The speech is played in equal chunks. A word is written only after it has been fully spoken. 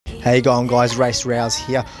How you going, guys? Racerals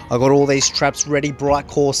here. I got all these traps ready, bright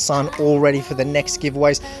core sun, all ready for the next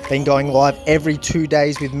giveaways. Been going live every 2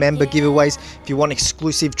 days with member giveaways. If you want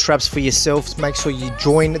exclusive traps for yourselves, make sure you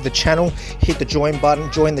join the channel, hit the join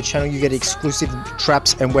button, join the channel. You get exclusive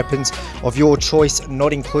traps and weapons of your choice,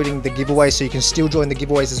 not including the giveaway, so you can still join the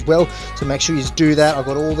giveaways as well. So make sure you do that. I've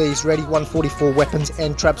got all these ready, 144 weapons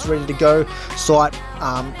and traps ready to go. Sight,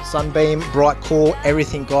 sunbeam, bright core,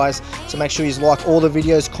 everything, guys. So make sure you like all the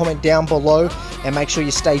videos, comment down below, and make sure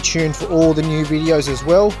you stay tuned for all the new videos as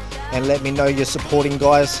well, and let me know you're supporting,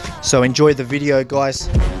 guys. So enjoy the video, guys.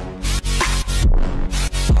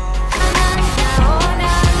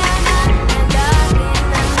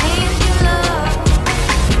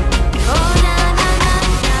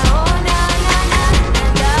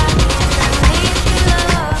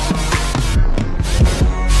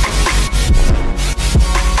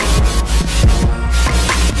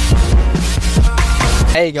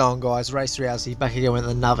 How you going, guys? Racerals here, back again with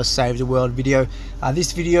another Save the World video.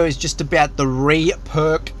 This video is just about the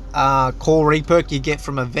Re-Perk, core Re-Perk you get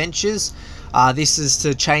from adventures. This is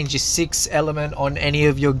to change your 6 element on any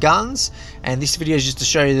of your guns, and this video is just to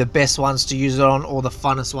show you the best ones to use it on, or the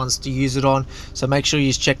funnest ones to use it on. So make sure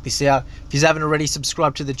you check this out. If you haven't already,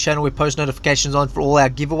 subscribe to the channel. We post notifications on for all our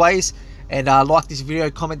giveaways. And like this video,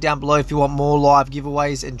 comment down below if you want more live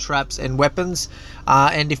giveaways and traps and weapons.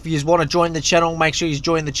 And if you want to join the channel, make sure you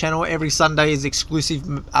join the channel. Every Sunday is exclusive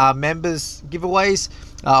members giveaways.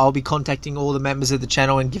 I'll be contacting all the members of the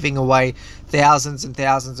channel and giving away thousands and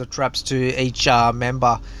thousands of traps to each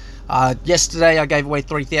member. Yesterday I gave away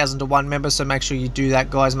 3,000 to one member, so make sure you do that,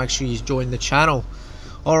 guys. Make sure you join the channel.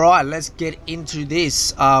 Alright, let's get into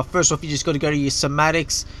this. First off, you just got to go to your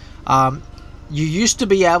somatics. You used to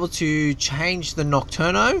be able to change the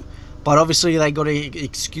Nocturno, but obviously they got an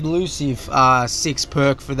exclusive 6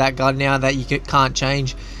 perk for that gun now that you can't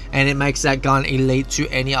change, and it makes that gun elite to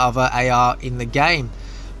any other AR in the game.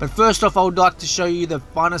 But first off, I would like to show you the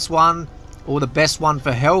funnest one, or the best one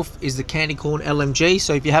for health, is the Candy Corn LMG.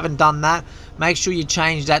 So if you haven't done that, make sure you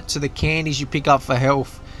change that to the candies you pick up for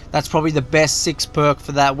health. That's probably the best 6 perk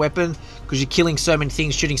for that weapon, because you're killing so many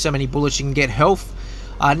things, shooting so many bullets, you can get health.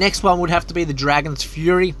 Next one would have to be the Dragon's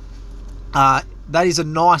Fury. That is a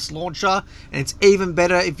nice launcher, and it's even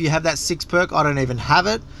better if you have that 6 perk. I don't even have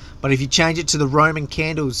it, but if you change it to the Roman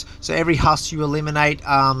candles, so every husk you eliminate,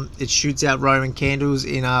 it shoots out Roman candles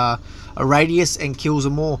in a radius and kills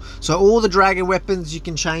them all. So all the dragon weapons you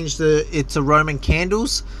can change it to Roman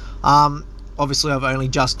candles. Obviously I've only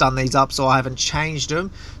just done these up, so I haven't changed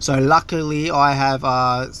them. So luckily I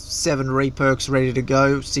have 7 Re-Perks ready to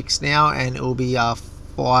go, 6 now, and it will be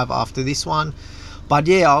 5 after this one. But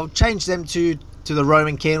yeah, I'll change them to the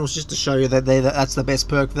Roman candles just to show you that that's the best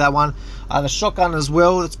perk for that one. The shotgun as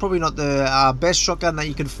well, it's probably not the best shotgun that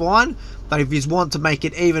you can find, but if you want to make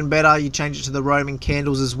it even better, you change it to the Roman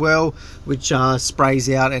candles as well, which sprays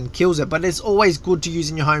out and kills it. But it's always good to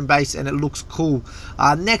use in your home base, and it looks cool.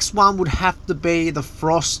 Next one would have to be the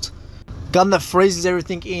Frost gun that freezes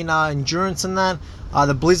everything in endurance, and that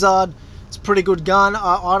the Blizzard. It's a pretty good gun.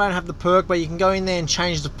 I don't have the perk, but you can go in there and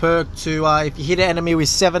change the perk to if you hit an enemy with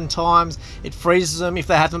 7 times, it freezes them if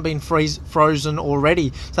they haven't been frozen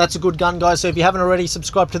already. So that's a good gun, guys. So if you haven't already,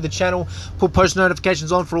 subscribe to the channel, put post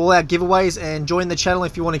notifications on for all our giveaways, and join the channel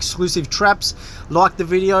if you want exclusive traps. Like the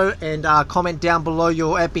video, and comment down below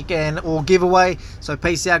your epic and or giveaway. So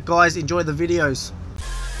peace out, guys. Enjoy the videos.